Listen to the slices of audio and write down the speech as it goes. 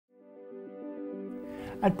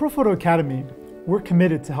At Profoto Academy, we're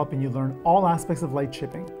committed to helping you learn all aspects of light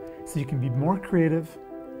shaping so you can be more creative,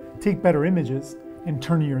 take better images, and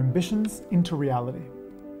turn your ambitions into reality.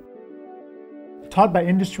 Taught by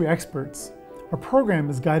industry experts, our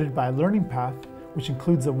program is guided by a learning path which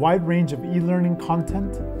includes a wide range of e-learning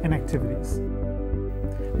content and activities.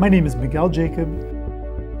 My name is Miguel Jacob,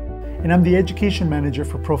 and I'm the Education Manager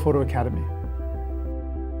for Profoto Academy.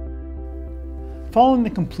 Following the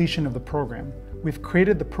completion of the program, we've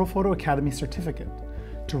created the Profoto Academy certificate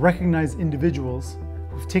to recognize individuals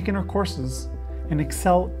who've taken our courses and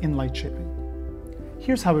excel in light shaping.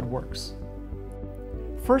 Here's how it works.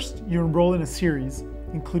 First, you enroll in a series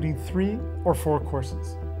including 3 or 4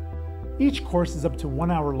 courses. Each course is up to 1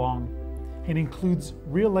 hour long and includes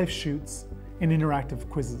real-life shoots and interactive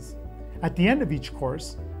quizzes. At the end of each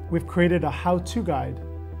course, we've created a how-to guide,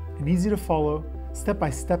 an easy-to-follow,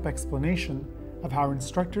 step-by-step explanation of how our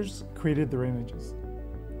instructors created their images.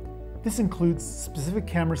 This includes specific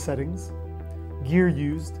camera settings, gear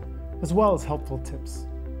used, as well as helpful tips.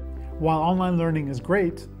 While online learning is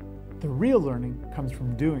great, the real learning comes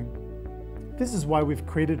from doing. This is why we've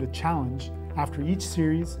created a challenge after each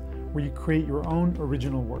series where you create your own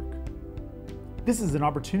original work. This is an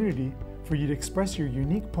opportunity for you to express your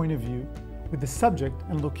unique point of view with the subject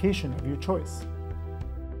and location of your choice.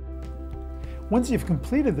 Once you've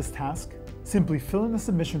completed this task, simply fill in the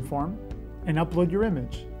submission form and upload your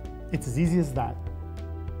image. It's as easy as that.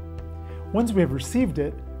 Once we have received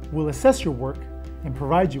it, we'll assess your work and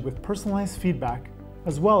provide you with personalized feedback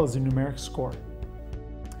as well as a numeric score.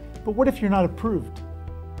 But what if you're not approved?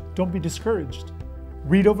 Don't be discouraged.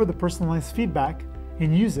 Read over the personalized feedback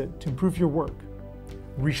and use it to improve your work.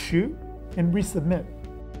 Reshoot and resubmit.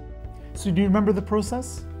 So do you remember the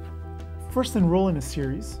process? First, enroll in a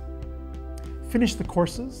series, finish the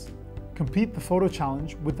courses, complete the photo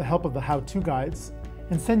challenge with the help of the how-to guides,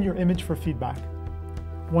 and send your image for feedback.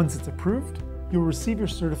 Once it's approved, you'll receive your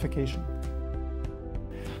certification.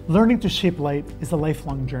 Learning to shape light is a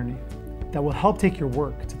lifelong journey that will help take your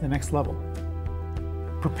work to the next level,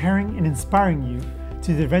 preparing and inspiring you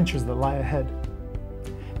to the adventures that lie ahead.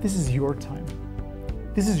 This is your time.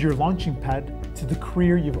 This is your launching pad to the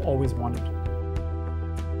career you've always wanted.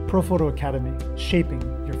 Profoto Academy, shaping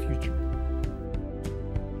your future.